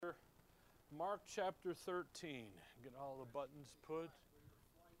Mark chapter 13. Get all the buttons put.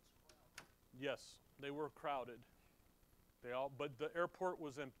 Yes, they were crowded. But the airport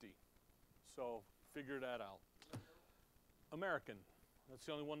was empty. So figure that out. American. That's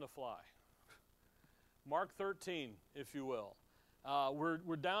the only one to fly. Mark 13, if you will.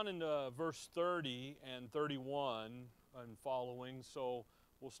 We're down into verse 30 and 31 and following. So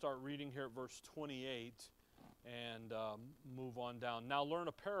we'll start reading here at verse 28 and move on down. Now learn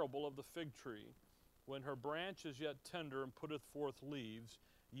a parable of the fig tree. When her branch is yet tender and putteth forth leaves,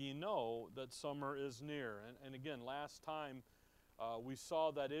 ye know that summer is near. And again, last time we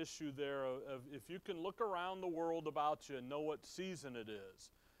saw that issue there of if you can look around the world about you and know what season it is.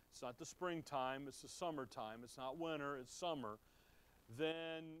 It's not the springtime, it's the summertime. It's not winter, it's summer.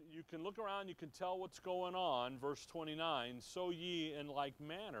 Then you can look around, you can tell what's going on. Verse 29, so ye in like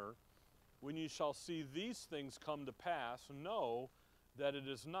manner, when ye shall see these things come to pass, know that it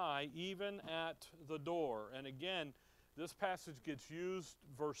is nigh, even at the door. And again, this passage gets used,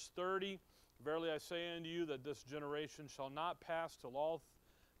 verse 30, verily I say unto you that this generation shall not pass till all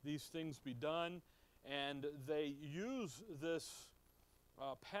these things be done. And they use this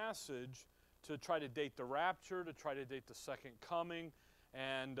passage to try to date the rapture, to try to date the second coming.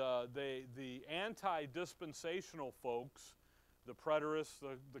 And the anti-dispensational folks, the preterists,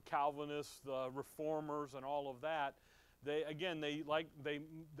 the Calvinists, the reformers, and all of that, they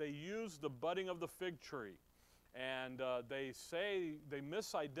use the budding of the fig tree, and they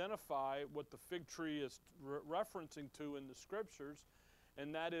misidentify what the fig tree is referencing to in the scriptures,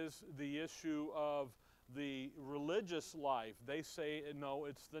 and that is the issue of the religious life. They say no,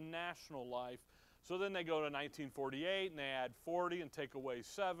 it's the national life. So then they go to 1948 and they add 40 and take away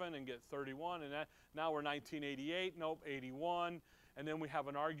 7 and get 31, and now we're 1988, nope, 81. And then we have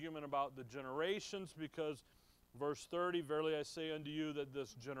an argument about the generations because verse 30, verily I say unto you that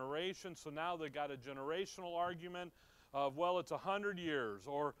this generation, so now they got a generational argument of, well, it's 100 years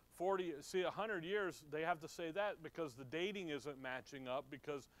or 40. See, 100 years, they have to say that because the dating isn't matching up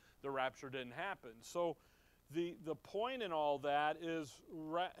because the rapture didn't happen. So the point in all that is,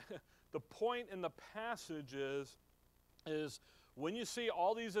 the point in the passage is when you see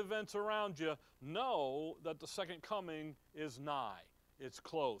all these events around you, know that the second coming is nigh. It's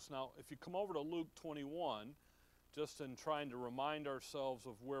close. Now, if you come over to Luke 21, just in trying to remind ourselves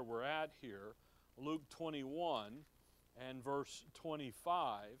of where we're at here, Luke 21 and verse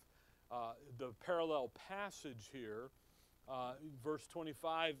 25, the parallel passage here, verse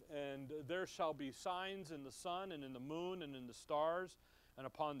 25, and there shall be signs in the sun and in the moon and in the stars, and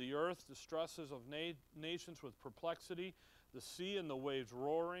upon the earth distresses of nations with perplexity, the sea and the waves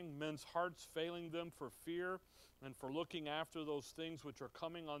roaring, men's hearts failing them for fear and for looking after those things which are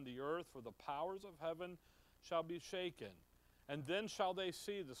coming on the earth, for the powers of heaven shall be shaken. And then shall they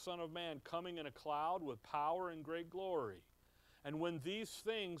see the Son of Man coming in a cloud with power and great glory. And when these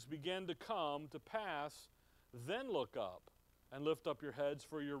things begin to come to pass, then look up and lift up your heads,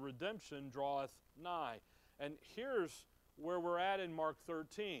 for your redemption draweth nigh. And here's where we're at in Mark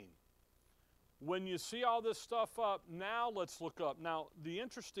 13. When you see all this stuff up, now let's look up. Now, the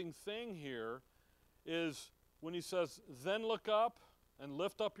interesting thing here is when he says, then look up and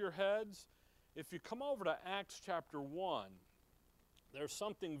lift up your heads. If you come over to Acts chapter 1, there's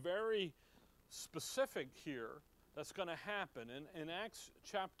something very specific here that's going to happen. In Acts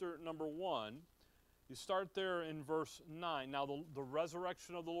chapter number 1, you start there in verse 9. Now, the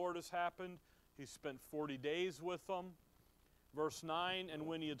resurrection of the Lord has happened. He spent 40 days with them. Verse 9, and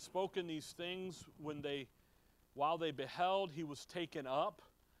when he had spoken these things, while they beheld, he was taken up,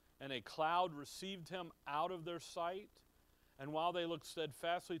 and a cloud received him out of their sight. And while they looked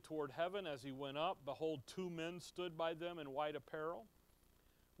steadfastly toward heaven as he went up, behold, 2 men stood by them in white apparel,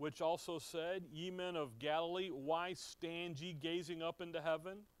 which also said, Ye men of Galilee, why stand ye gazing up into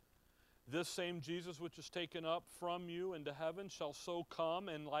heaven? This same Jesus which is taken up from you into heaven shall so come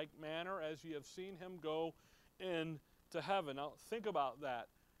in like manner as ye have seen him go into heaven. Now think about that.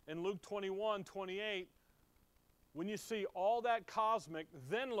 In Luke 21, 28, when you see all that cosmic,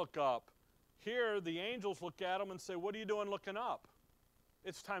 then look up. Here the angels look at them and say, what are you doing looking up?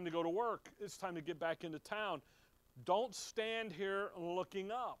 It's time to go to work. It's time to get back into town. Don't stand here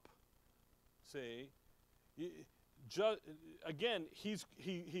looking up. See? Again,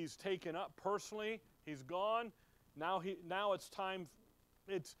 he's taken up personally. He's gone. Now it's time.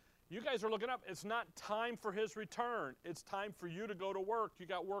 You guys are looking up. It's not time for his return. It's time for you to go to work. You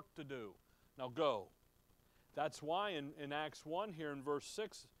got work to do. Now go. That's why in Acts 1 here in verse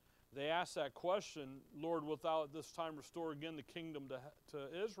 6, they ask that question, Lord, wilt thou at this time restore again the kingdom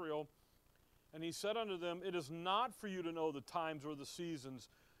to Israel? And he said unto them, it is not for you to know the times or the seasons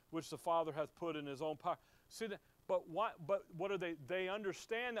which the Father hath put in his own power. See that? But what are they? They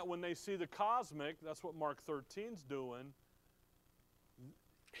understand that when they see the cosmic, that's what Mark 13's doing.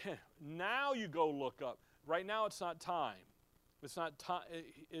 Now you go look up. Right now it's not time. It's not time.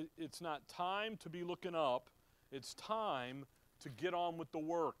 It's not time to be looking up. It's time to get on with the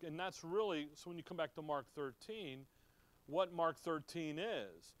work. And that's really, so when you come back to Mark 13, what Mark 13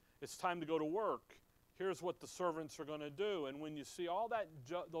 is, it's time to go to work. Here's what the servants are going to do. And when you see all that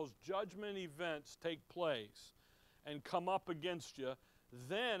those judgment events take place and come up against you,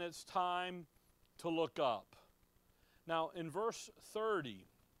 then it's time to look up. Now, in verse 30,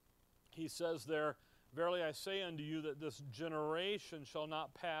 he says there, verily I say unto you that this generation shall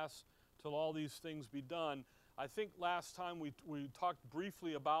not pass till all these things be done. I think last time we talked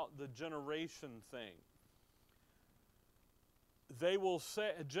briefly about the generation thing. They will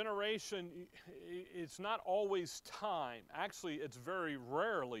say, a generation, it's not always time. Actually, it's very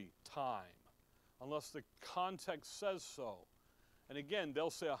rarely time, unless the context says so. And again, they'll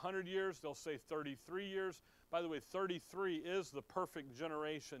say 100 years, they'll say 33 years. By the way, 33 is the perfect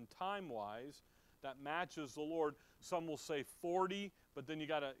generation time-wise that matches the Lord. Some will say 40, but then you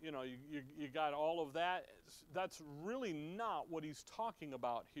got to, you got all of that. That's really not what he's talking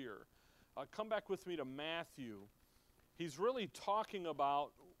about here. Come back with me to Matthew. He's really talking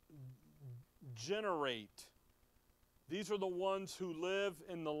about generate. These are the ones who live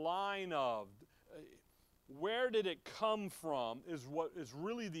in the line of. Where did it come from is what is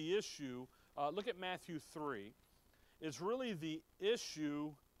really the issue. Look at Matthew 3. It's really the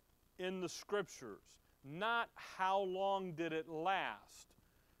issue in the Scriptures, not how long did it last.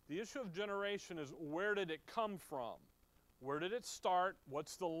 The issue of generation is where did it come from? Where did it start?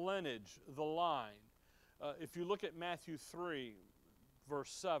 What's the lineage, the line? If you look at Matthew 3,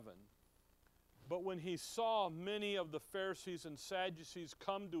 verse 7, but when he saw many of the Pharisees and Sadducees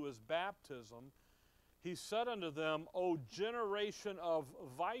come to his baptism, he said unto them, O generation of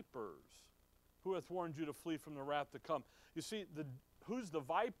vipers, who hath warned you to flee from the wrath to come? You see, who's the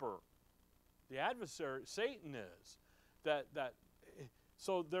viper? The adversary, Satan is.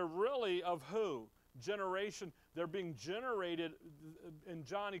 So they're really of who? Generation. They're being generated, and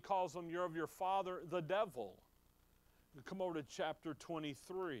John, he calls them, you're of your father, the devil. You come over to chapter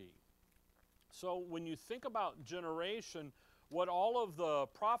 23. So when you think about generation, what all of the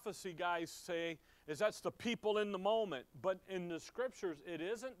prophecy guys say is that's the people in the moment. But in the Scriptures, it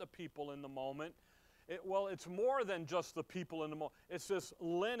isn't the people in the moment. It's more than just the people in the moment. It's this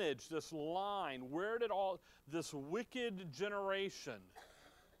lineage, this line. Where did all this wicked generation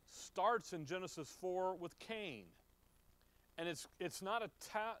starts in Genesis 4 with Cain. And it's not a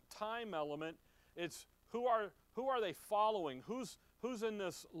time element. It's who are they following? Who's in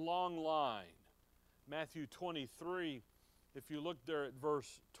this long line? Matthew 23, if you look there at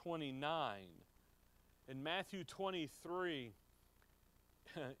verse 29. In Matthew 23,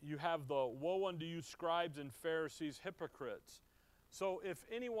 you have the woe unto you scribes and Pharisees, hypocrites. So if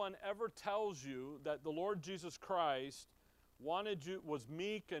anyone ever tells you that the Lord Jesus Christ was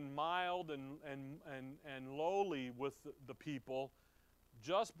meek and mild and lowly with the people,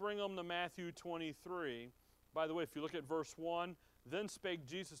 just bring them to Matthew 23. By the way, if you look at verse 1, then spake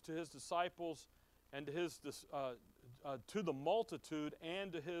Jesus to his disciples and to the multitude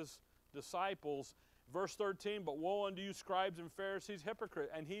and to his disciples. Verse 13, but woe unto you scribes and Pharisees,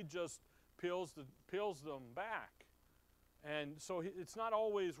 hypocrite. And he just peels them back. And so it's not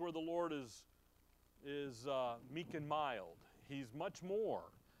always where the Lord is meek and mild. He's much more.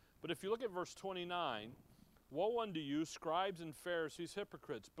 But if you look at verse 29, woe unto you, scribes and Pharisees,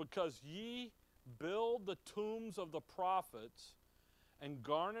 hypocrites, because ye build the tombs of the prophets and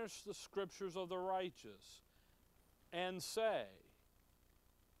garnish the scriptures of the righteous, and say,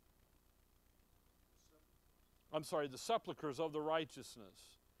 the sepulchres of the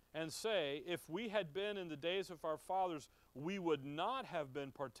righteousness, and say, if we had been in the days of our fathers, we would not have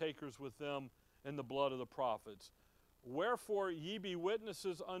been partakers with them in the blood of the prophets. Wherefore ye be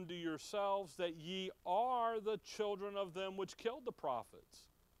witnesses unto yourselves that ye are the children of them which killed the prophets.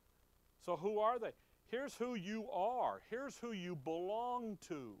 So who are they? Here's who you are. Here's who you belong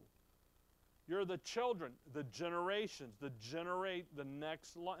to. You're the children, the generations, the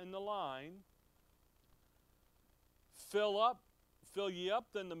next in the line. Fill ye up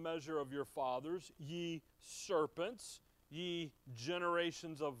then the measure of your fathers, ye serpents, ye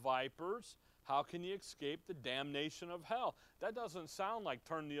generations of vipers. How can ye escape the damnation of hell? That doesn't sound like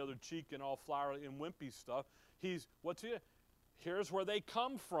turn the other cheek and all flowery and wimpy stuff. Here's where they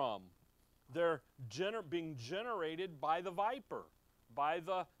come from. They're being generated by the viper, by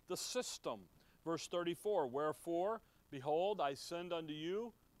the system. Verse 34, wherefore, behold, I send unto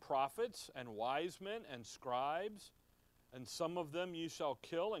you prophets and wise men and scribes, and some of them ye shall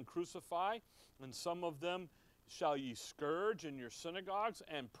kill and crucify, and some of them shall ye scourge in your synagogues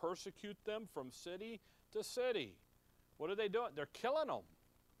and persecute them from city to city. What are they doing? They're killing them.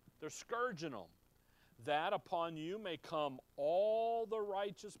 They're scourging them. That upon you may come all the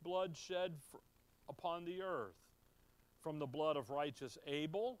righteous blood shed upon the earth, from the blood of righteous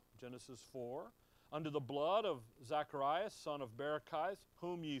Abel, Genesis 4, unto the blood of Zacharias, son of Berechiah,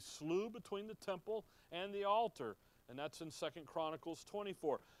 whom ye slew between the temple and the altar. And that's in 2 Chronicles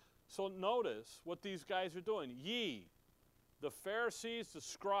 24. So notice what these guys are doing. Ye, the Pharisees, the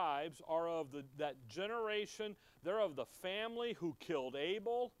scribes, are of that generation. They're of the family who killed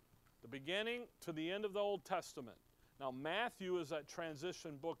Abel, the beginning to the end of the Old Testament. Now Matthew is that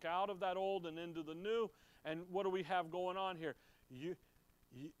transition book out of that old and into the new. And what do we have going on here?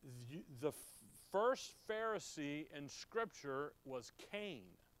 The first Pharisee in Scripture was Cain.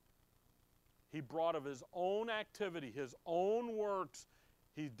 He brought of his own activity, his own works.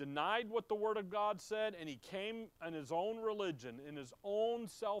 He denied what the Word of God said, and he came in his own religion, in his own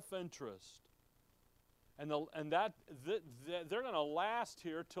self-interest. And they're going to last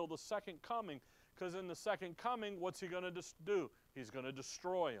here till the second coming, because in the second coming, what's he going to do? He's going to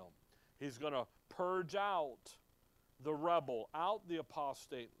destroy them. He's going to purge out the rebel, out the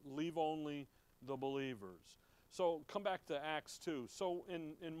apostate, leave only the believers. So come back to Acts 2. So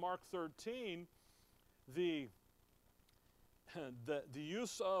in Mark 13, the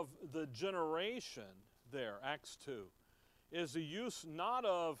use of the generation there, Acts 2, is the use not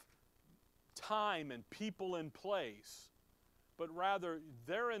of time and people in place, but rather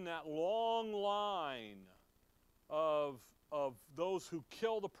they're in that long line of those who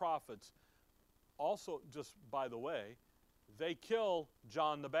kill the prophets. Also, just by the way, they kill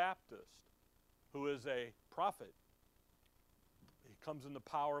John the Baptist, who is a prophet. He comes in the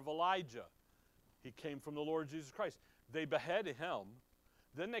power of Elijah. He came from the Lord Jesus Christ. They behead him.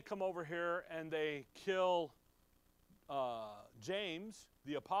 Then they come over here and they kill James,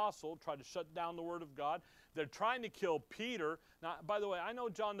 the apostle, try to shut down the word of God. They're trying to kill Peter. Now, by the way, I know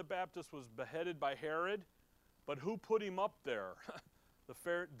John the Baptist was beheaded by Herod, but who put him up there?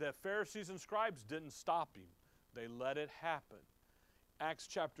 The Pharisees and scribes didn't stop him. They let it happen. Acts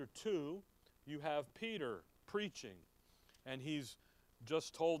chapter 2, you have Peter preaching, and he's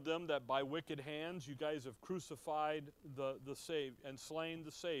just told them that by wicked hands you guys have crucified the Savior and slain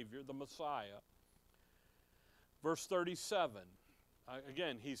the Savior, the Messiah. Verse 37,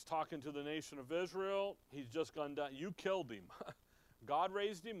 again, he's talking to the nation of Israel. He's just gone down. You killed him. God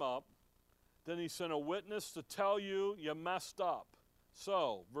raised him up. Then he sent a witness to tell you you messed up.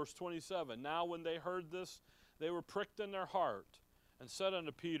 So, verse 27, now when they heard this, they were pricked in their heart and said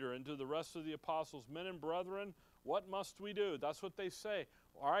unto Peter and to the rest of the apostles, men and brethren, what must we do? That's what they say.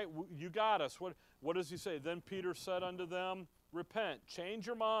 All right, you got us. What does he say? Then Peter said unto them, repent, change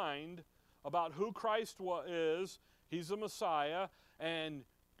your mind about who Christ is. He's the Messiah, and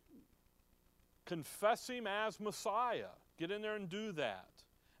confess him as Messiah. Get in there and do that.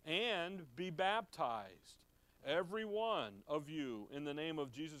 And be baptized, every one of you, in the name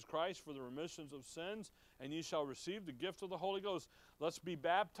of Jesus Christ for the remissions of sins, and ye shall receive the gift of the Holy Ghost. Let's be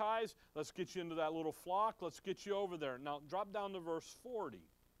baptized. Let's get you into that little flock. Let's get you over there. Now, drop down to verse 40.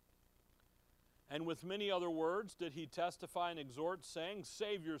 And with many other words did he testify and exhort, saying,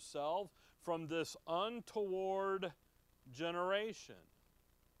 save yourselves from this untoward generation.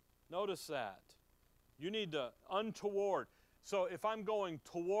 Notice that. You need to, untoward. So if I'm going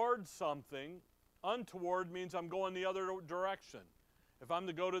towards something, untoward means I'm going the other direction. If I'm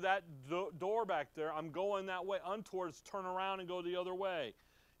to go to that door back there, I'm going that way. Untoward is turn around and go the other way.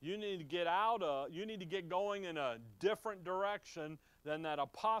 You need to get going in a different direction than that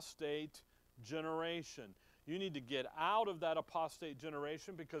apostate generation. You need to get out of that apostate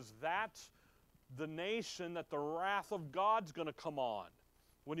generation, because that's the nation that the wrath of God's going to come on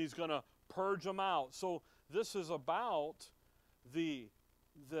when he's going to purge them out. So this is about the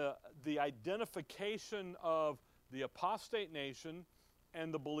identification of the apostate nation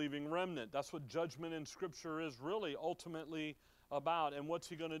and the believing remnant. That's what judgment in Scripture is really ultimately about. And what's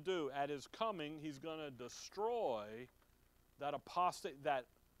he going to do? At his coming, he's going to destroy that apostate, that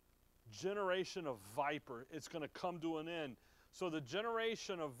generation of viper. It's going to come to an end. So the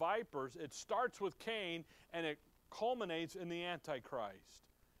generation of vipers, it starts with Cain and it culminates in the Antichrist.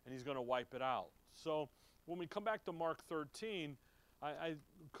 And he's going to wipe it out. So when we come back to Mark 13, I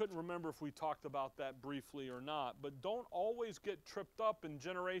couldn't remember if we talked about that briefly or not, but don't always get tripped up in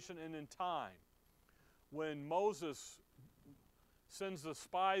generation and in time. When Moses sends the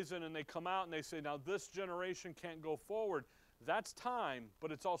spies in and they come out and they say, now this generation can't go forward, That's time,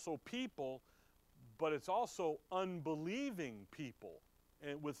 but it's also people, but it's also unbelieving people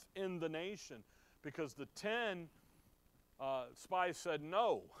within the nation, because the 10 spies said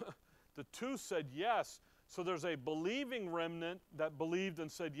no. The 2 said yes. So there's a believing remnant that believed and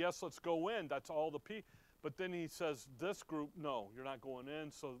said, yes, let's go in. That's all the people. But then he says, this group, no, you're not going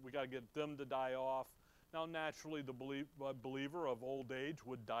in, so we got to get them to die off. Now, naturally, the believer of old age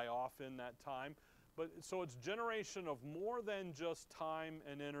would die off in that time. But so it's generation of more than just time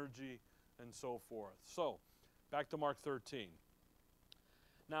and energy and so forth. So, back to Mark 13.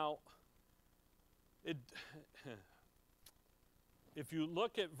 Now, if you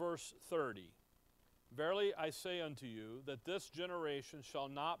look at verse 30, verily I say unto you that this generation shall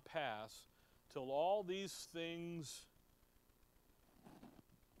not pass till all these things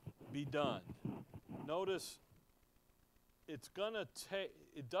be done. Notice it's going to take,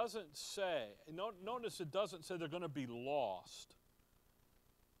 it doesn't say, notice it doesn't say they're going to be lost.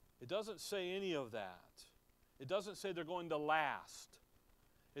 It doesn't say any of that. It doesn't say they're going to last.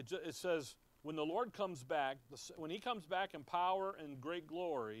 It says when the Lord comes back, when he comes back in power and great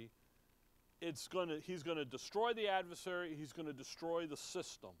glory, he's going to destroy the adversary, he's going to destroy the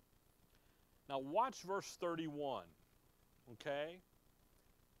system. Now watch verse 31, okay?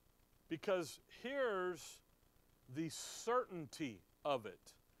 Because here's the certainty of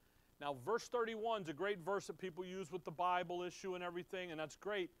it. Now verse 31 is a great verse that people use with the Bible issue and everything, and that's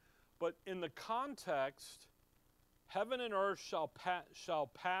great. But in the context, heaven and earth shall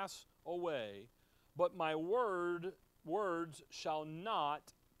pass away, but my words shall not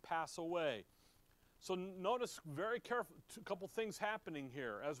pass away. So notice very careful, a couple things happening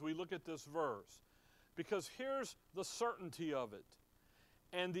here as we look at this verse. Because here's the certainty of it.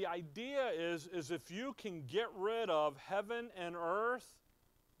 And the idea is if you can get rid of heaven and earth,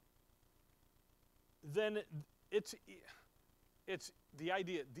 then it's the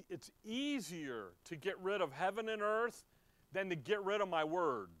idea, it's easier to get rid of heaven and earth than to get rid of my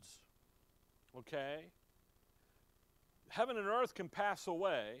words. Okay? Heaven and earth can pass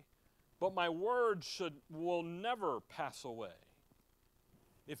away, but my words will never pass away.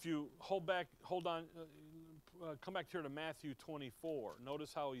 If you hold on, come back here to Matthew 24.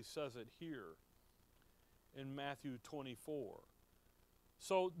 Notice how he says it here in Matthew 24.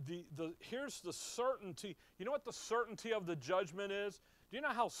 So here's the certainty. You know what the certainty of the judgment is? Do you know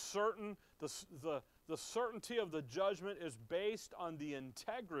how certain the certainty of the judgment is based on the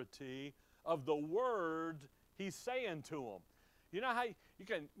integrity of the word he's saying to them? You know how you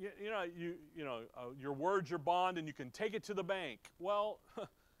can, your word's your bond and you can take it to the bank. Well,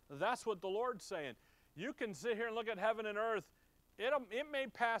 that's what the Lord's saying. You can sit here and look at heaven and earth. It may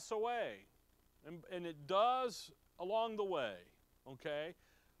pass away, and it does along the way, okay?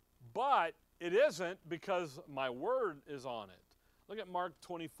 But it isn't, because my word is on it. Look at Mark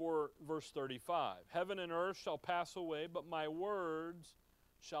 24, verse 35. Heaven and earth shall pass away, but my words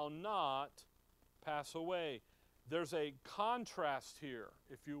shall not pass away. There's a contrast here,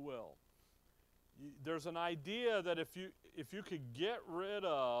 if you will. There's an idea that if you could get rid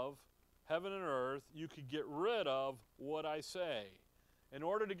of heaven and earth, you could get rid of what I say. In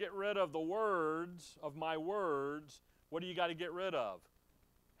order to get rid of the words, of my words, what do you got to get rid of?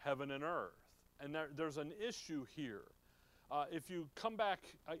 Heaven and earth. And there's an issue here. If you come back,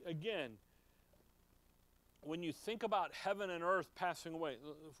 again, when you think about heaven and earth passing away,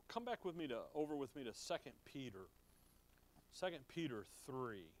 come back with me over with me to 2 Peter. 2 Peter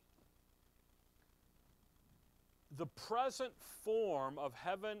 3. The present form of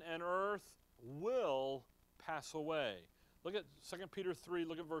heaven and earth will pass away. Look at 2 Peter 3,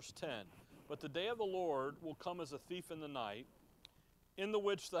 look at verse 10. But the day of the Lord will come as a thief in the night, in the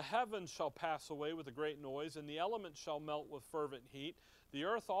which the heavens shall pass away with a great noise, and the elements shall melt with fervent heat. The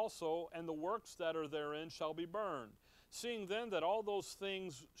earth also and the works that are therein shall be burned. Seeing then that all those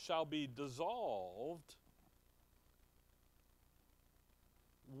things shall be dissolved,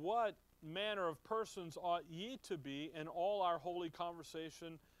 what manner of persons ought ye to be in all our holy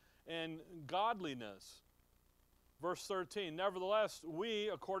conversation and godliness? Verse 13, nevertheless, we,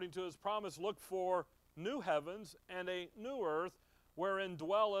 according to his promise, look for new heavens and a new earth wherein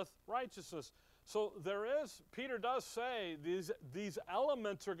dwelleth righteousness. So Peter does say these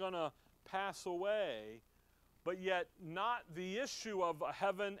elements are going to pass away, but yet not the issue of a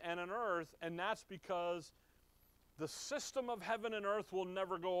heaven and an earth, and that's because the system of heaven and earth will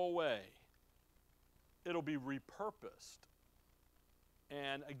never go away. It'll be repurposed.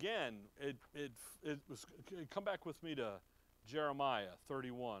 And again, come back with me to Jeremiah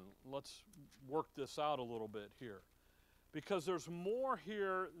 31. Let's work this out a little bit here. Because there's more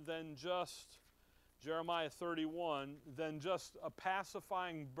here than just Jeremiah 31, than just a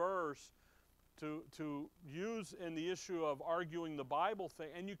pacifying verse to use in the issue of arguing the Bible thing.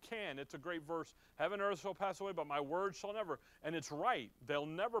 And you can. It's a great verse. Heaven and earth shall pass away, but my words shall never. And it's right.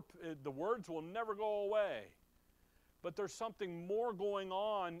 The words will never go away. But there's something more going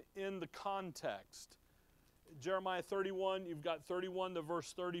on in the context. Jeremiah 31, you've got 31 to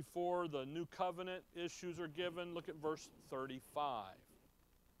verse 34. The new covenant issues are given. Look at verse 35.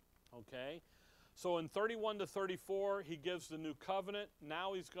 Okay? So in 31 to 34, he gives the new covenant.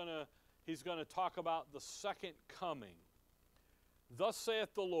 Now he's going to talk about the second coming. Thus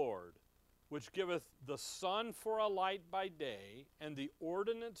saith the Lord, which giveth the sun for a light by day, and the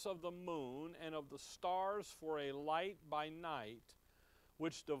ordinance of the moon and of the stars for a light by night,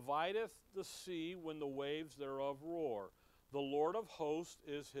 which divideth the sea when the waves thereof roar. The Lord of hosts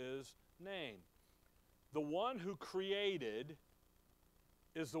is his name. The one who created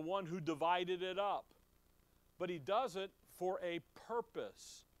is the one who divided it up. But he does it for a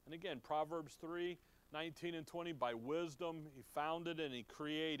purpose. And again, Proverbs 3, 19 and 20, by wisdom he founded and he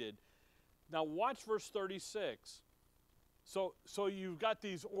created. Now watch verse 36. So you've got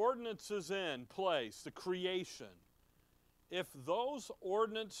these ordinances in place, the creation. If those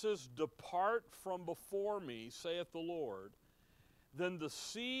ordinances depart from before me, saith the Lord, then the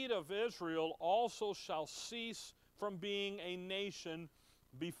seed of Israel also shall cease from being a nation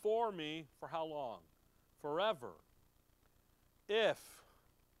before me for how long? Forever. If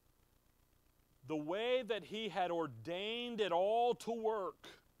the way that he had ordained it all to work,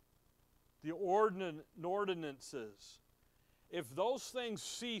 the ordinances, if those things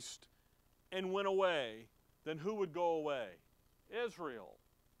ceased and went away, then who would go away? Israel.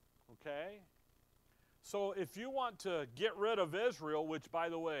 Okay? So if you want to get rid of Israel, which, by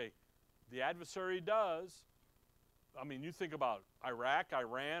the way, the adversary does, I mean, you think about Iraq,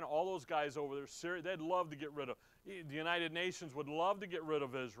 Iran, all those guys over there, Syria, they'd love to get rid of, the United Nations would love to get rid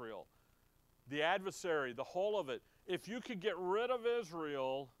of Israel. The adversary, the whole of it. If you could get rid of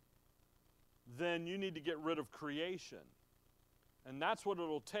Israel, then you need to get rid of creation. And that's what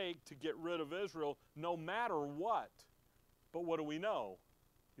it'll take to get rid of Israel, no matter what. But what do we know?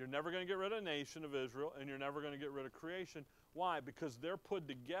 You're never going to get rid of a nation of Israel, and you're never going to get rid of creation. Why? Because they're put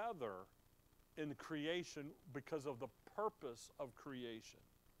together in creation because of the purpose of creation.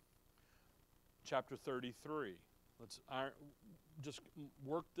 Chapter 33. Let's just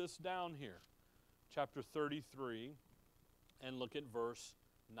work this down here. Chapter 33, and look at verse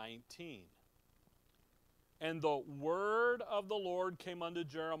 19. And the word of the Lord came unto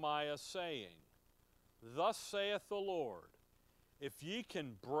Jeremiah, saying, Thus saith the Lord, if ye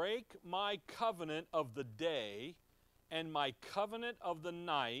can break my covenant of the day, and my covenant of the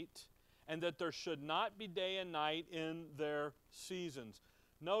night, and that there should not be day and night in their seasons.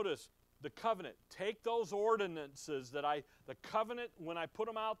 Notice, the covenant. Take those ordinances that the covenant, when I put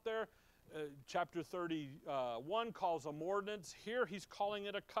them out there, chapter 31 calls them ordinance. Here he's calling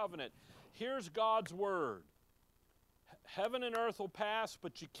it a covenant. Here's God's word. Heaven and earth will pass,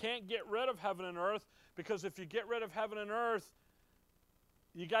 but you can't get rid of heaven and earth, because if you get rid of heaven and earth,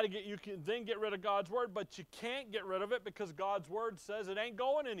 you can then get rid of God's word, but you can't get rid of it because God's word says it ain't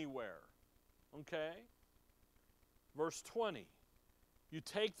going anywhere. Okay? Verse 20. You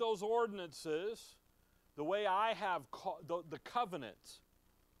take those ordinances, the way I have the covenant.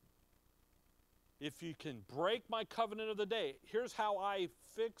 If you can break my covenant of the day, here's how I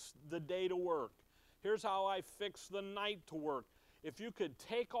fix the day to work. Here's how I fix the night to work. If you could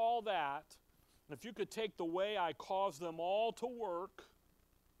take all that, if you could take the way I cause them all to work,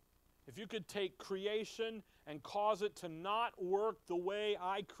 if you could take creation and cause it to not work the way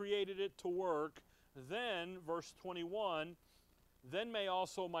I created it to work, then, verse 21, then may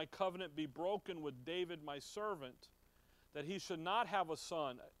also my covenant be broken with David my servant, that he should not have a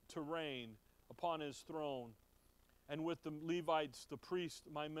son to reign upon his throne, and with the Levites, the priests,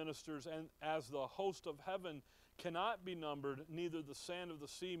 my ministers, and as the host of heaven cannot be numbered, neither the sand of the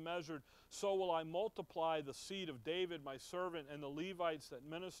sea measured, so will I multiply the seed of David my servant and the Levites that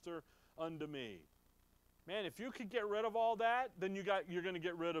minister unto me. Man, if you could get rid of all that, then you're going to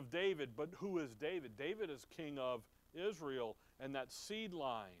get rid of David. But who is David? David is king of Israel and that seed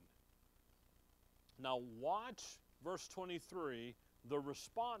line. Now watch verse 23, the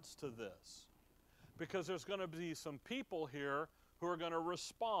response to this. Because there's going to be some people here who are going to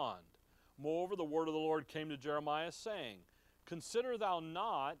respond. Moreover, the word of the Lord came to Jeremiah, saying, Consider thou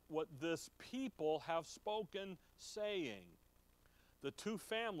not what this people have spoken, saying, The two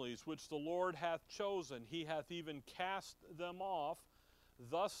families which the Lord hath chosen, he hath even cast them off.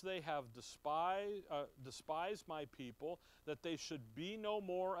 Thus they have despised my people, that they should be no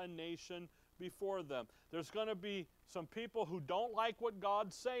more a nation before them. There's going to be some people who don't like what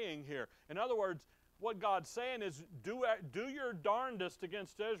God's saying here. In other words, what God's saying is, do your darndest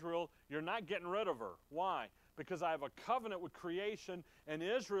against Israel. You're not getting rid of her. Why? Because I have a covenant with creation, and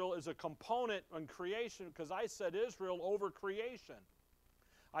Israel is a component in creation, because I set Israel over creation.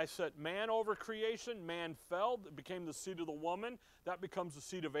 I set man over creation. Man fell. It became the seed of the woman. That becomes the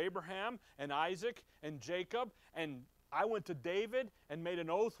seed of Abraham and Isaac and Jacob. And I went to David and made an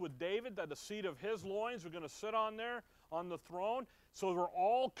oath with David that the seed of his loins were going to sit on there on the throne. So we're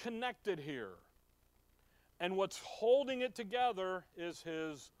all connected here. And what's holding it together is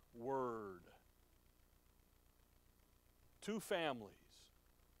his word. Two families.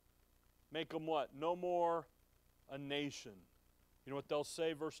 Make them what? No more a nation. You know what they'll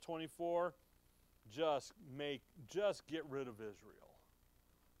say, verse 24? Just get rid of Israel.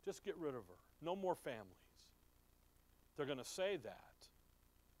 Just get rid of her. No more families. They're going to say that.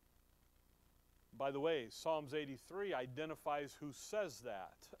 By the way, Psalms 83 identifies who says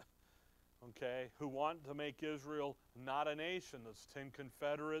that. Okay? Who want to make Israel not a nation. Those 10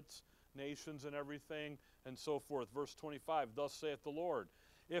 confederates, nations and everything, and so forth. Verse 25, thus saith the Lord,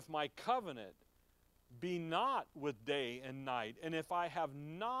 if my covenant be not with day and night, and if I have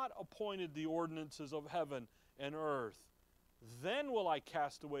not appointed the ordinances of heaven and earth, then will I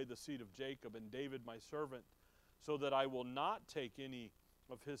cast away the seed of Jacob and David my servant, so that I will not take any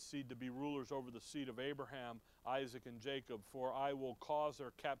of his seed to be rulers over the seed of Abraham, Isaac, and Jacob, for I will cause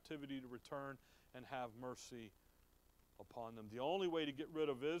their captivity to return and have mercy upon them. The only way to get rid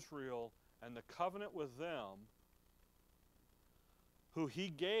of Israel and the covenant with them, who he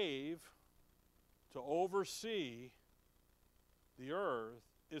gave to oversee the earth,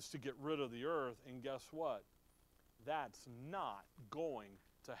 is to get rid of the earth. And guess what? That's not going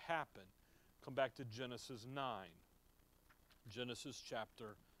to happen. Come back to Genesis 9. Genesis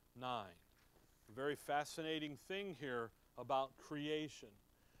chapter 9. A very fascinating thing here about creation.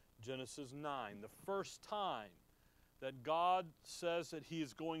 Genesis 9. The first time that God says that he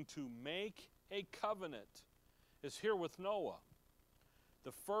is going to make a covenant is here with Noah.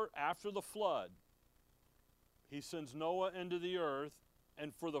 After the flood, he sends Noah into the earth,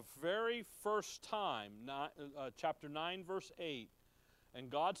 and for the very first time, chapter 9, verse 8, and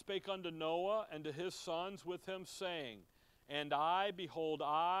God spake unto Noah and to his sons with him, saying, and I, behold,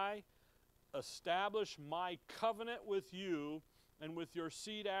 I establish my covenant with you and with your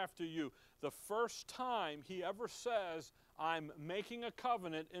seed after you. The first time he ever says, I'm making a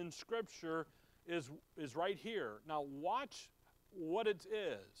covenant in Scripture is right here. Now watch what it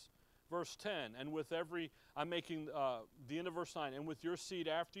is. Verse 10, and with every, I'm making the end of verse 9, and with your seed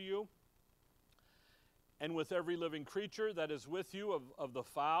after you, and with every living creature that is with you, of the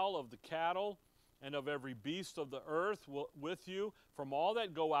fowl, of the cattle, and of every beast of the earth with you, from all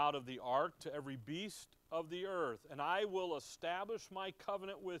that go out of the ark to every beast of the earth. And I will establish my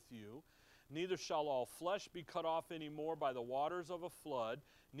covenant with you. Neither shall all flesh be cut off any more by the waters of a flood,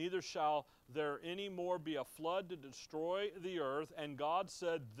 neither shall there any more be a flood to destroy the earth. And God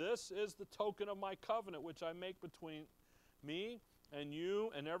said, this is the token of my covenant which I make between me and you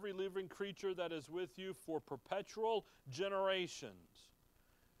and every living creature that is with you for perpetual generations.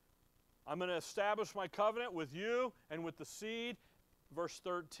 I'm going to establish my covenant with you and with the seed. Verse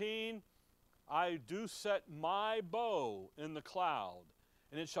 13, I do set my bow in the cloud,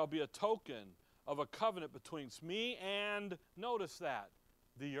 and it shall be a token of a covenant between me and, notice that,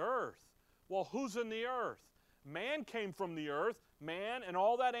 the earth. Well, who's in the earth? Man came from the earth, man and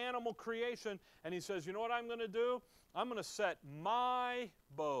all that animal creation, and he says, you know what I'm going to do? I'm going to set my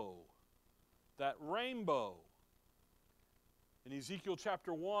bow, that rainbow. In Ezekiel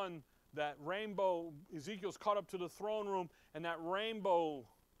chapter 1, that rainbow, Ezekiel's caught up to the throne room, and that rainbow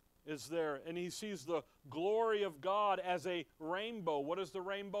is there, and he sees the glory of God as a rainbow. What does the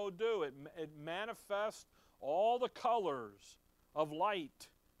rainbow do? It manifests all the colors of light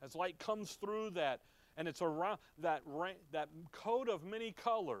as light comes through that, and it's around that coat of many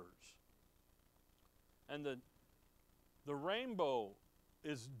colors. And the rainbow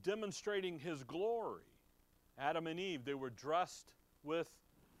is demonstrating his glory. Adam and Eve, they were dressed with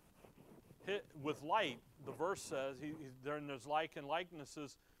light. The verse says, there's like and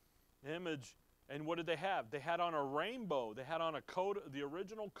likenesses, image, and what did they have? They had on a rainbow. They had on a coat, the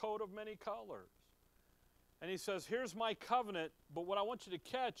original coat of many colors. And he says, here's my covenant, but what I want you to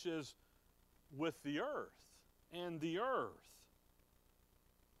catch is with the earth, and the earth,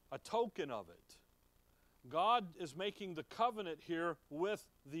 a token of it. God is making the covenant here with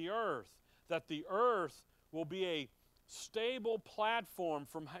the earth, that the earth will be a stable platform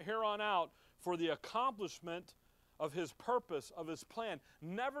from here on out for the accomplishment of His purpose, of His plan,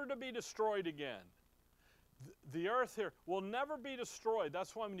 never to be destroyed again. The earth here will never be destroyed.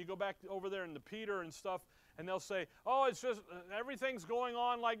 That's why when you go back over there into Peter and stuff, and they'll say, oh, it's just, everything's going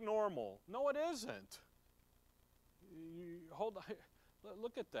on like normal. No, it isn't. Hold on.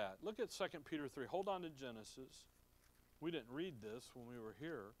 Look at that. Look at 2 Peter 3. Hold on to Genesis. We didn't read this when we were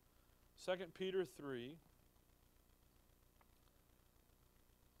here. 2 Peter 3.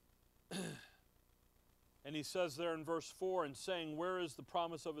 And he says there in verse 4, and saying, where is the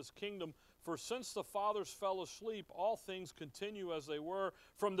promise of His kingdom? For since the fathers fell asleep, all things continue as they were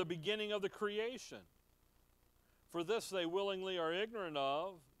from the beginning of the creation. For this they willingly are ignorant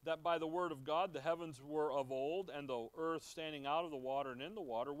of, that by the word of God the heavens were of old, and the earth standing out of the water and in the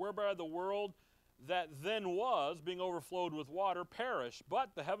water, whereby the world that then was, being overflowed with water, perished.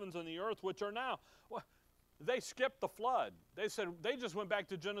 But the heavens and the earth which are now, well, they skipped the flood. They said, they just went back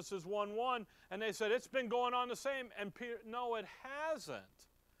to Genesis 1:1, and they said, it's been going on the same. And Peter, no, it hasn't.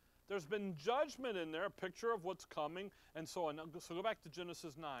 There's been judgment in there, a picture of what's coming, and so on. So go back to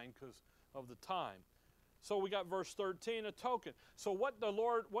Genesis 9 because of the time. So we got verse 13, a token. So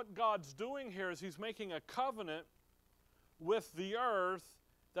what God's doing here is He's making a covenant with the earth,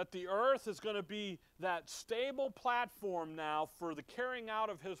 that the earth is going to be that stable platform now for the carrying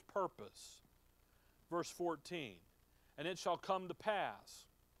out of His purpose. Verse 14, and it shall come to pass,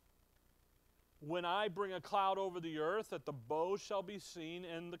 when I bring a cloud over the earth, that the bow shall be seen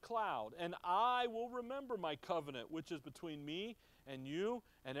in the cloud. And I will remember my covenant, which is between me and you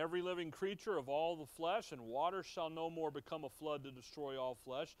and every living creature of all the flesh, and water shall no more become a flood to destroy all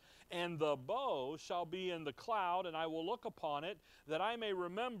flesh. And the bow shall be in the cloud, and I will look upon it, that I may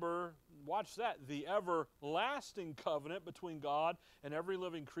remember, watch that, the everlasting covenant between God and every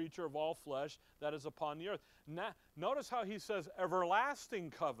living creature of all flesh that is upon the earth. Now, notice how he says everlasting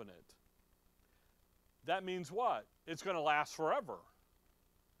covenant. That means what? It's going to last forever.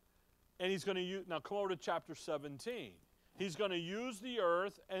 And He's going to use, now come over to chapter 17. He's going to use the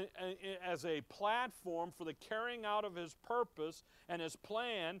earth as a platform for the carrying out of His purpose and His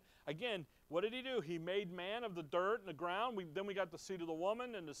plan. Again, what did He do? He made man of the dirt and the ground. Then we got the seed of the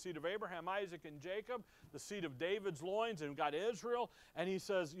woman and the seed of Abraham, Isaac, and Jacob, the seed of David's loins, and we got Israel. And He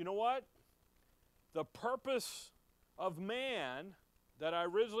says, you know what? The purpose of man that I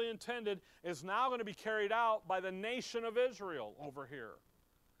originally intended is now going to be carried out by the nation of Israel over here.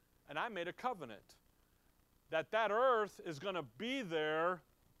 And I made a covenant that earth is going to be there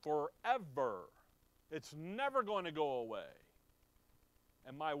forever. It's never going to go away.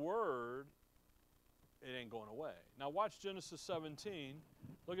 And my word, it ain't going away. Now watch Genesis 17.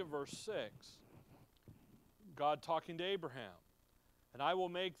 Look at verse 6. God talking to Abraham. And I will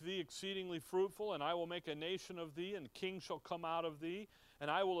make thee exceedingly fruitful, and I will make a nation of thee, and kings shall come out of thee. And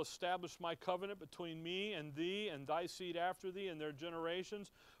I will establish my covenant between me and thee and thy seed after thee and their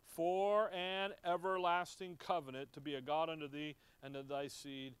generations for an everlasting covenant, to be a God unto thee and to thy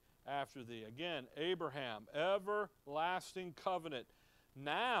seed after thee. Again, Abraham, everlasting covenant.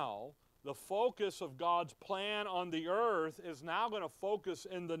 Now, the focus of God's plan on the earth is now going to focus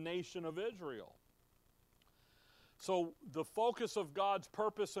in the nation of Israel. So the focus of God's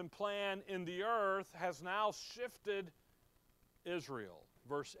purpose and plan in the earth has now shifted Israel.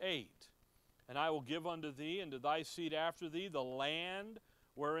 Verse 8, and I will give unto thee and to thy seed after thee the land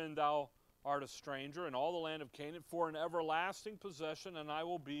wherein thou art a stranger, and all the land of Canaan for an everlasting possession, and I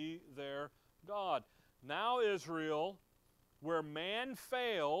will be their God. Now Israel, where man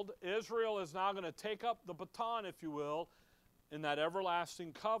failed, Israel is now going to take up the baton, if you will, in that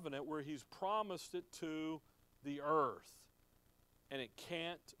everlasting covenant where He's promised it to the earth, and it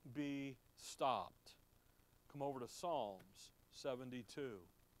can't be stopped. Come over to Psalms 72.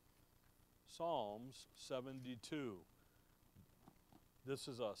 Psalms 72. This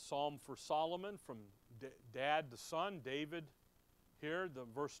is a psalm for Solomon from dad to son. David here,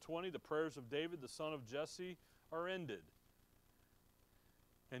 verse 20, the prayers of David, the son of Jesse, are ended.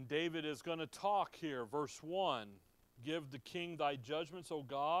 And David is going to talk here. Verse 1, give the king thy judgments, O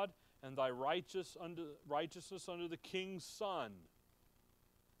God, and thy righteousness unto the king's son.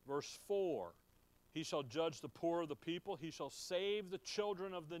 Verse 4, he shall judge the poor of the people. He shall save the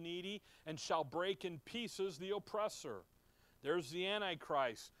children of the needy, and shall break in pieces the oppressor. There's the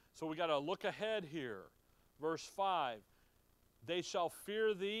Antichrist. So we got to look ahead here. Verse 5, they shall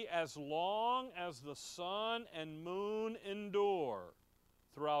fear thee as long as the sun and moon endure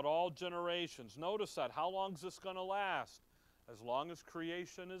throughout all generations. Notice that. How long is this going to last? As long as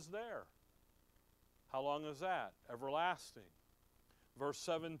creation is there. How long is that? Everlasting. Verse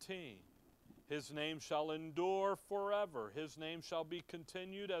 17, His name shall endure forever. His name shall be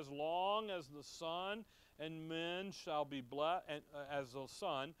continued as long as the sun and men shall be blessed, as a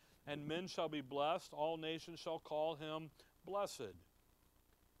son, and men shall be blessed. All nations shall call him blessed.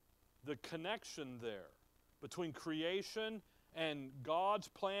 The connection there between creation and God's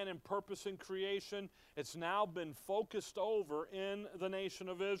plan and purpose in creation, it's now been focused over in the nation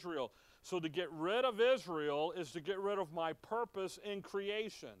of Israel. So to get rid of Israel is to get rid of my purpose in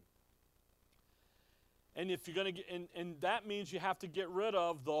creation. And if you're going to and that means you have to get rid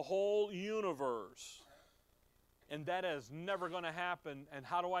of the whole universe. And that is never going to happen. And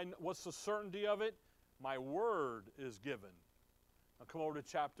what's the certainty of it? My word is given. Now come over to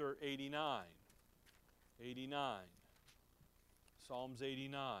chapter 89. 89. Psalms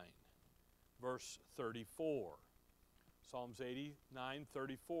 89, verse 34. Psalms 89,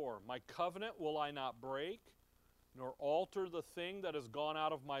 34. My covenant will I not break, nor alter the thing that has gone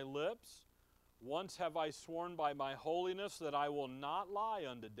out of my lips. Once have I sworn by my holiness that I will not lie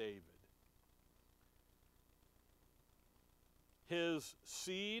unto David. His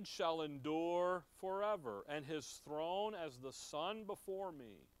seed shall endure forever, and his throne as the sun before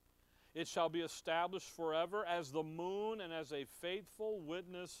me. It shall be established forever as the moon and as a faithful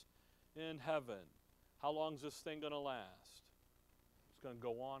witness in heaven. How long is this thing going to last? It's going to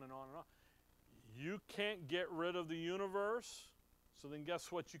go on and on and on. You can't get rid of the universe, so then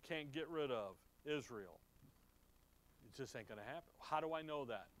guess what you can't get rid of? Israel. It just ain't going to happen. How do I know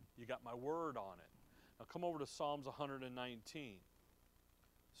that? You got my word on it. Now come over to Psalms 119.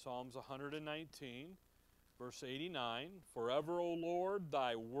 Psalms 119. Verse 89, forever, O Lord,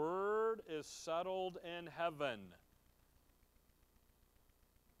 thy word is settled in heaven.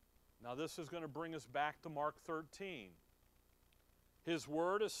 Now this is going to bring us back to Mark 13. His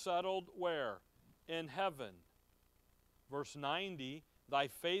word is settled where? In heaven. Verse 90, thy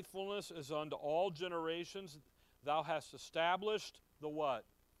faithfulness is unto all generations. Thou hast established the what?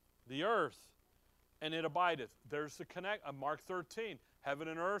 The earth, and it abideth. There's the connect. Mark 13. Heaven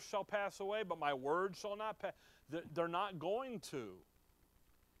and earth shall pass away, but my word shall not pass. They're not going to.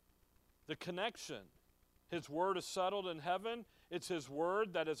 The connection. His word is settled in heaven. It's his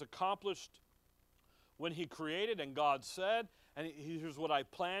word that is accomplished when he created and God said, and here's what I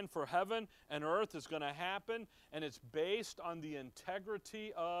planned for heaven and earth is going to happen, and it's based on the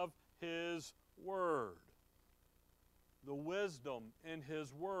integrity of his word. The wisdom in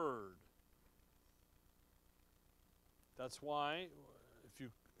his word. That's why, if you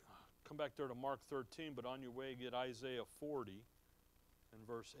come back there to Mark 13, but on your way get Isaiah 40 and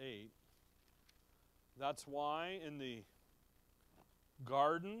verse 8. That's why in the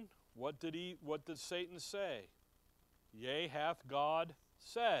garden, what did Satan say? Yea, hath God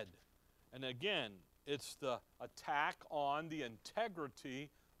said. And again, it's the attack on the integrity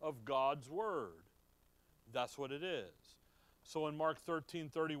of God's word. That's what it is. So in Mark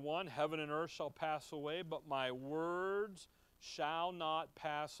 13:31, heaven and earth shall pass away, but my words shall not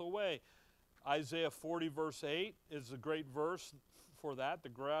pass away. Isaiah 40 verse 8 is a great verse for that. The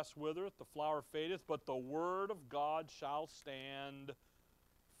grass withereth, the flower fadeth, but the word of God shall stand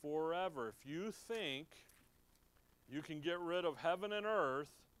forever. If you think you can get rid of heaven and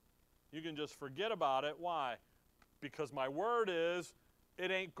earth, you can just forget about it. Why? Because my word is,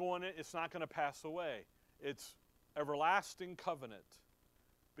 it's not going to pass away. It's everlasting covenant.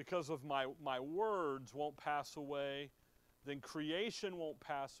 Because of my words won't pass away, then creation won't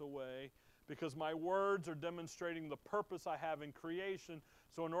pass away, because my words are demonstrating the purpose I have in creation.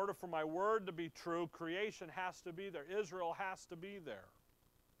 So in order for my word to be true, creation has to be there. Israel has to be there.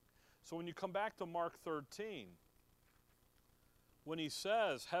 So when you come back to Mark 13, when he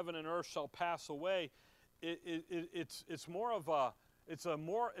says heaven and earth shall pass away, it's more of a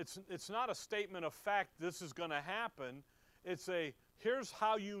it's not a statement of fact this is going to happen. It's here's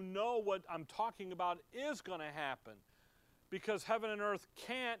how you know what I'm talking about is going to happen. Because heaven and earth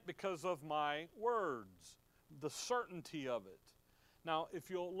can't because of my words, the certainty of it. Now, if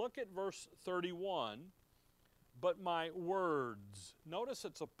you'll look at verse 31, but my words, notice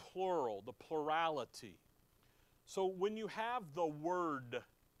it's a plural, the plurality. So when you have the word,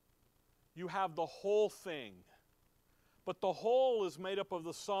 you have the whole thing. But the whole is made up of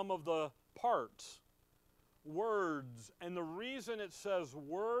the sum of the parts. Words. And the reason it says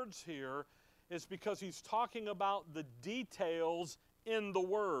words here is because he's talking about the details in the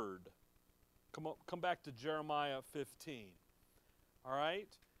word. Come back to Jeremiah 15. All right?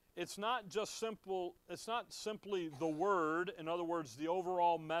 It's not just simple, it's not simply the word, in other words, the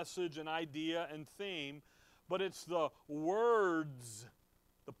overall message and idea and theme, but it's the words,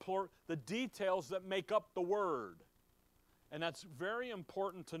 the details that make up the word. And that's very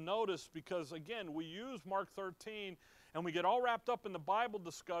important to notice because, again, we use Mark 13 And we get all wrapped up in the Bible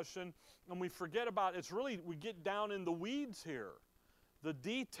discussion, and we forget about, it's really, we get down in the weeds here, the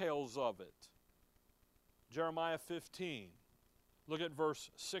details of it. Jeremiah 15, look at verse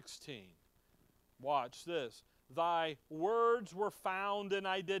 16. Watch this. Thy words were found, and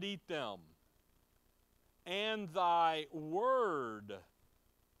I did eat them. And thy word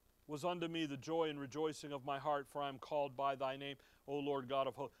was unto me the joy and rejoicing of my heart, for I am called by thy name, O Lord God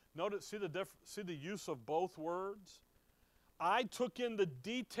of hosts. Notice, see the use of both words? I took in the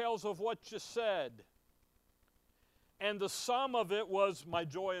details of what you said, and the sum of it was my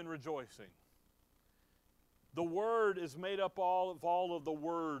joy and rejoicing. The word is made up of all of the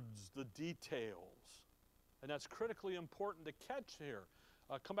words, the details. And that's critically important to catch here.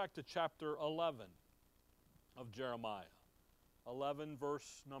 Come back to chapter 11 of Jeremiah. 11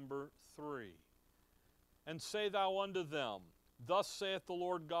 verse number 3. And say thou unto them, Thus saith the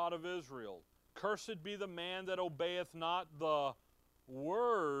Lord God of Israel, Cursed be the man that obeyeth not the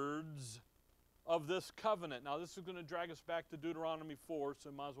words of this covenant. Now this is going to drag us back to Deuteronomy 4, so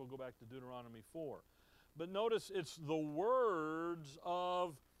we might as well go back to Deuteronomy 4. But notice it's the words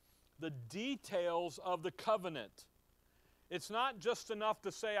of the details of the covenant. It's not just enough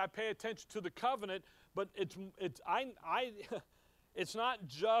to say I pay attention to the covenant, but it's not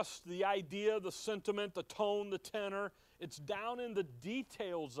just the idea, the sentiment, the tone, the tenor. It's down in the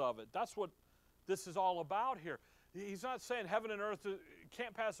details of it. That's what this is all about here. He's not saying heaven and earth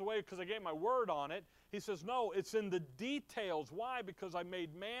can't pass away because I gave my word on it. He says, no, it's in the details. Why? Because I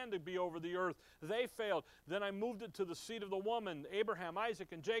made man to be over the earth. They failed. Then I moved it to the seed of the woman, Abraham, Isaac,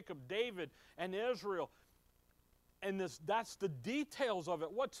 and Jacob, David, and Israel. And that's the details of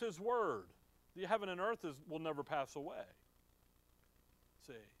it. What's his word? The heaven and earth will never pass away.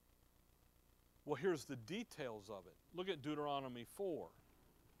 See? Well, here's the details of it. Look at Deuteronomy 4.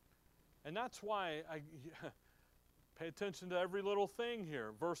 And that's why I pay attention to every little thing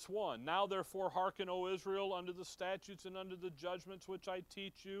here. Verse 1, Now therefore hearken, O Israel, unto the statutes and unto the judgments which I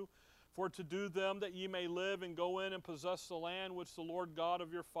teach you, for to do them that ye may live and go in and possess the land which the Lord God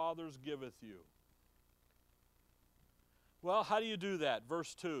of your fathers giveth you. Well, how do you do that?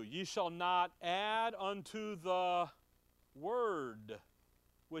 Verse 2, Ye shall not add unto the word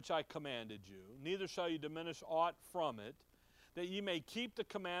which I commanded you, neither shall you diminish aught from it, that ye may keep the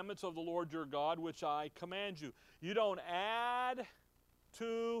commandments of the Lord your God, which I command you. You don't add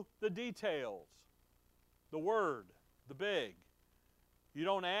to the details, the word, the big. You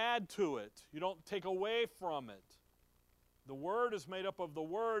don't add to it. You don't take away from it. The word is made up of the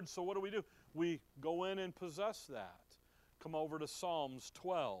word, so what do? We go in and possess that. Come over to Psalms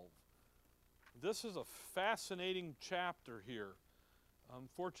 12. This is a fascinating chapter here.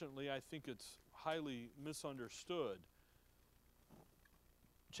 Unfortunately, I think it's highly misunderstood.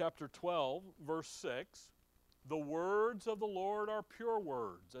 Chapter 12, verse 6, The words of the Lord are pure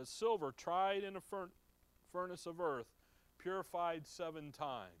words, as silver tried in a furnace of earth, purified 7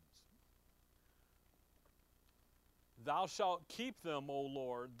 times. Thou shalt keep them, O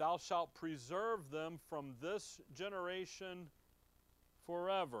Lord, thou shalt preserve them from this generation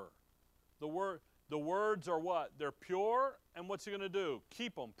forever. The words are what? They're pure, and what's he going to do?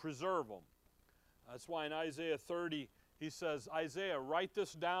 Keep them, preserve them. That's why in Isaiah 30, he says, Isaiah, write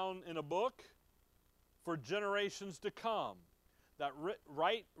this down in a book for generations to come. That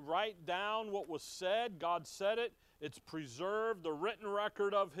write down what was said. God said it. It's preserved, the written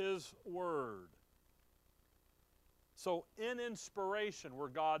record of his word. So in inspiration, where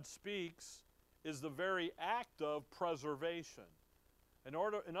God speaks, is the very act of preservation. In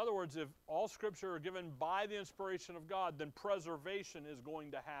other words, if all Scripture are given by the inspiration of God, then preservation is going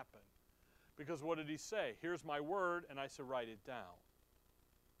to happen. Because what did he say? Here's my word, and I said, write it down.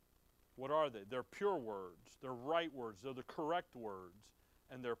 What are they? They're pure words. They're right words. They're the correct words,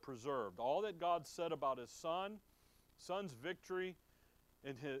 and they're preserved. All that God said about his son's victory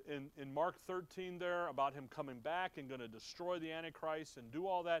in Mark 13 there, about him coming back and going to destroy the Antichrist and do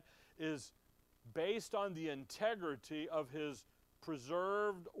all that, is based on the integrity of his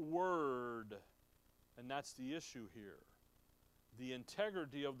preserved word. And that's the issue here. The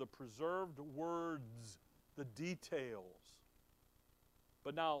integrity of the preserved words, the details.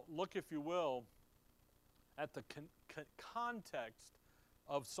 But now look, if you will, at the context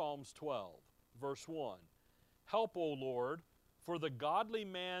of Psalms 12, verse 1. Help, O Lord, for the godly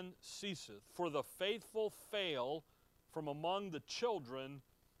man ceaseth, for the faithful fail from among the children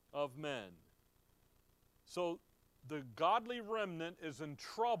of men. So the godly remnant is in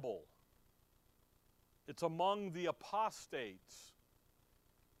trouble. It's among the apostates.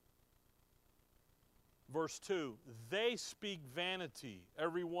 Verse 2, they speak vanity,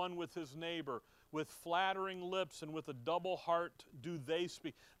 every one with his neighbor. With flattering lips and with a double heart do they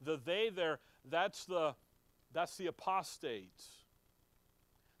speak. The they there, that's the apostates.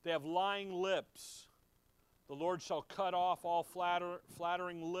 They have lying lips. The Lord shall cut off all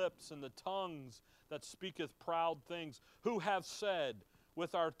flattering lips and the tongues that speaketh proud things. Who have said,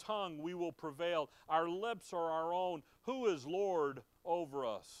 with our tongue we will prevail. Our lips are our own. Who is Lord over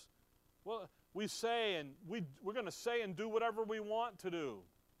us? Well, we say and we're going to say and do whatever we want to do.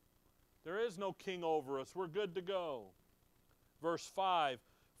 There is no king over us. We're good to go. Verse 5,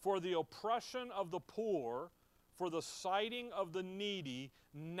 for the oppression of the poor, for the sighting of the needy,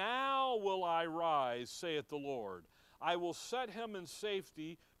 now will I rise, saith the Lord. I will set him in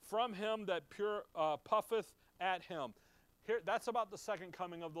safety from him that puffeth at him. Here, that's about the second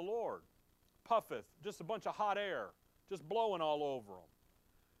coming of the Lord. Puffeth, just a bunch of hot air, just blowing all over him.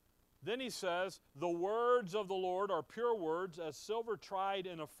 Then he says, the words of the Lord are pure words, as silver tried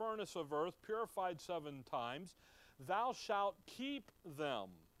in a furnace of earth, purified 7 times. Thou shalt keep them,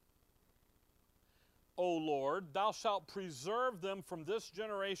 O Lord. Thou shalt preserve them from this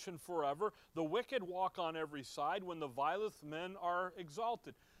generation forever. The wicked walk on every side when the vilest men are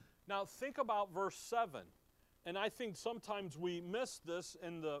exalted. Now think about verse 7. And I think sometimes we miss this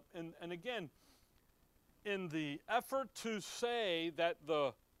in the effort to say that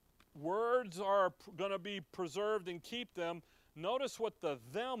the words are going to be preserved and keep them. Notice what the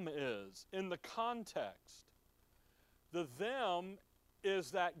them is in the context. The them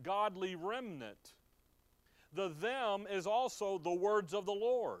is that godly remnant. The them is also the words of the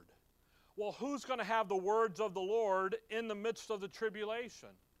Lord. Well, who's going to have the words of the Lord in the midst of the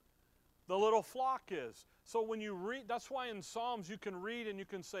tribulation? The little flock is. So when you read, that's why in Psalms you can read and you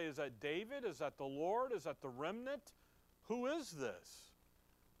can say, is that David? Is that the Lord? Is that the remnant? Who is this?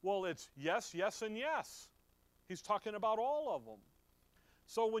 Well, it's yes, yes, and yes. He's talking about all of them.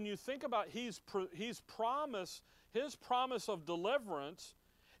 So when you think about his promise of deliverance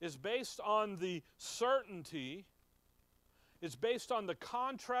is based on the certainty, it's based on the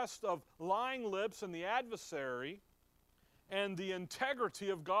contrast of lying lips and the adversary and the integrity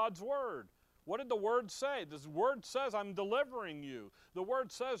of God's word. What did the word say? The word says, I'm delivering you. The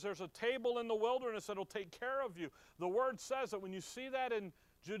word says there's a table in the wilderness that'll take care of you. The word says that when you see that in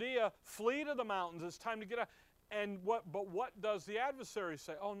Judea, flee to the mountains. It's time to get out. But what does the adversary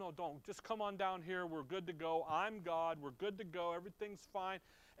say? Oh, no, don't. Just come on down here. We're good to go. I'm God. We're good to go. Everything's fine.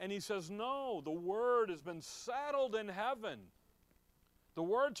 And he says, no, the word has been settled in heaven. The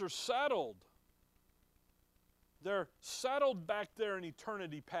words are settled. They're settled back there in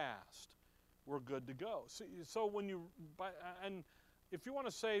eternity past. We're good to go. So when you, and if you want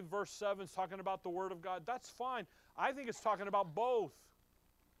to say verse 7 is talking about the word of God, that's fine. I think it's talking about both.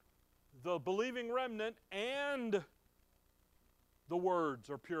 The believing remnant and the words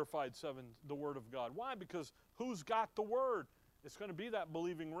are purified 7, the word of God. Why? Because who's got the word? It's going to be that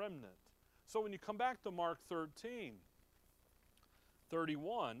believing remnant. So when you come back to Mark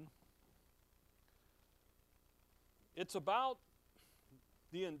 13:31, it's about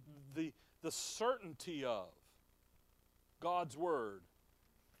the certainty of God's word.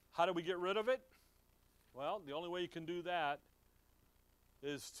 How do we get rid of it? Well, the only way you can do that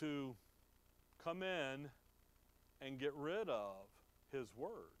is to come in and get rid of his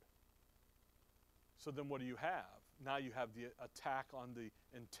word. So then what do you have? Now you have the attack on the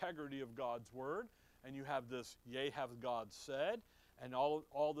integrity of God's word, and you have this, yea, hath God said, and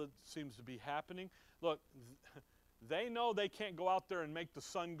all that seems to be happening. Look, they know they can't go out there and make the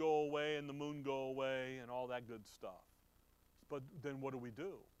sun go away and the moon go away and all that good stuff. But then what do?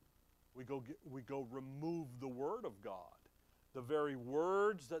 We go remove the word of God. The very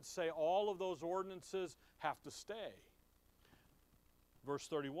words that say all of those ordinances have to stay. Verse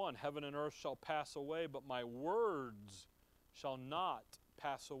 31, heaven and earth shall pass away, but my words shall not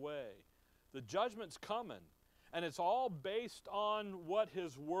pass away. The judgment's coming, and it's all based on what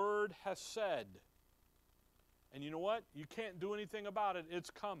his word has said. And you know what? You can't do anything about it. It's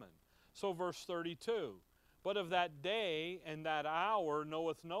coming. So verse 32, but of that day and that hour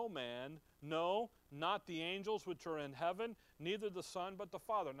knoweth no man, no, not the angels which are in heaven, neither the Son, but the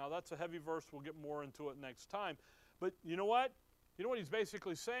Father. Now that's a heavy verse. We'll get more into it next time. But you know what? You know what he's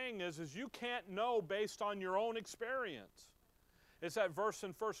basically saying is you can't know based on your own experience. It's that verse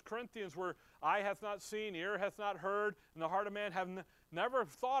in 1 Corinthians where eye hath not seen, ear hath not heard, and the heart of man hath never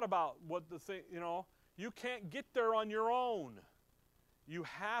thought about what the thing, you can't get there on your own. You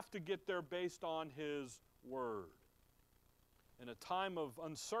have to get there based on his word. In a time of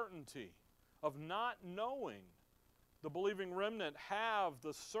uncertainty, of not knowing, the believing remnant have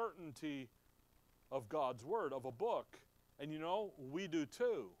the certainty of God's Word, of a book. And you know, we do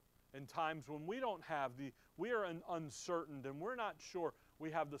too. In times when we don't have we are uncertain and we're not sure,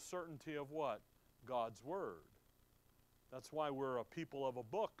 we have the certainty of what? God's Word. That's why we're a people of a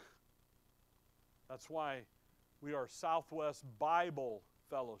book. That's why we are Southwest Bible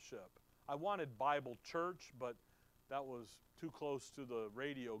Fellowship. I wanted Bible Church, but that was too close to the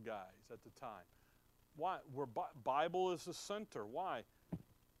radio guys at the time. Why? Bible is the center. Why?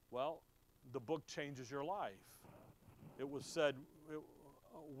 Well, the book changes your life. It was said,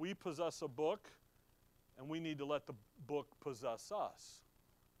 we possess a book, and we need to let the book possess us.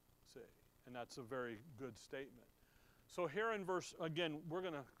 See, and that's a very good statement. So here in verse, again, we're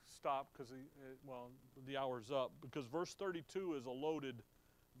going to stop because, the hour's up, because verse 32 is a loaded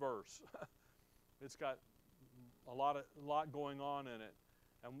verse. It's got a lot going on in it,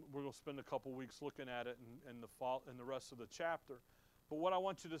 and we're going to spend a couple weeks looking at it and the rest of the chapter. But what I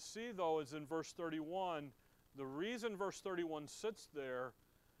want you to see, though, is in verse 31, the reason verse 31 sits there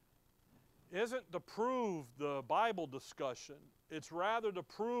isn't to prove the Bible discussion. It's rather to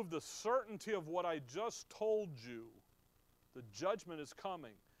prove the certainty of what I just told you. The judgment is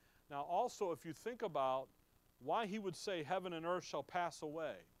coming. Now also, if you think about why he would say heaven and earth shall pass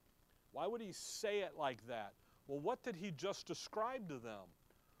away, why would he say it like that? Well, what did he just describe to them?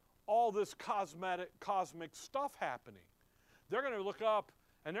 All this cosmic stuff happening. They're going to look up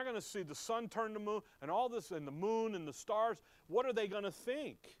and they're going to see the sun turn to moon and all this, and the moon and the stars. What are they going to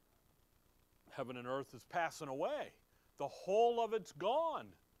think? Heaven and earth is passing away. The whole of it's gone.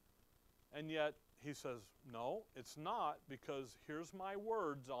 And yet he says, no, it's not, because here's my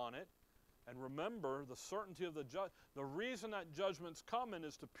words on it. And remember, the certainty of the reason that judgment's coming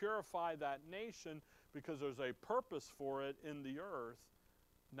is to purify that nation, because there's a purpose for it in the earth.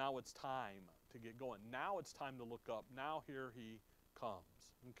 Now it's time to get going. Now it's time to look up. Now here he comes.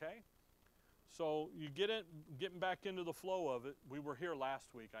 Okay? So you getting back into the flow of it. We were here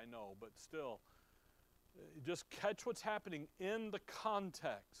last week, I know, but still, just catch what's happening in the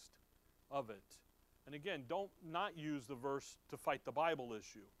context of it. And again, don't not use the verse to fight the Bible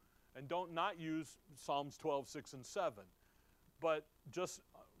issue. And don't not use Psalms 12, 6, and 7. But just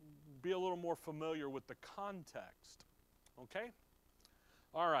be a little more familiar with the context. Okay?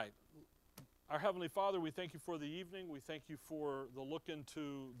 All right. Our Heavenly Father, we thank you for the evening. We thank you for the look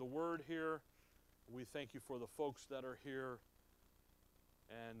into the Word here. We thank you for the folks that are here.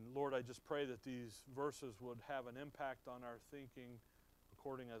 And Lord, I just pray that these verses would have an impact on our thinking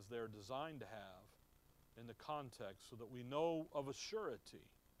according as they're designed to have in the context, so that we know of a surety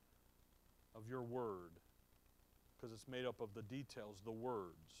of your Word, because it's made up of the details, the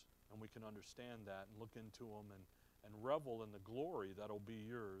words, and we can understand that and look into them and revel in the glory that'll be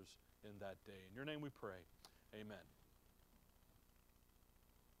yours in that day. In your name we pray. Amen.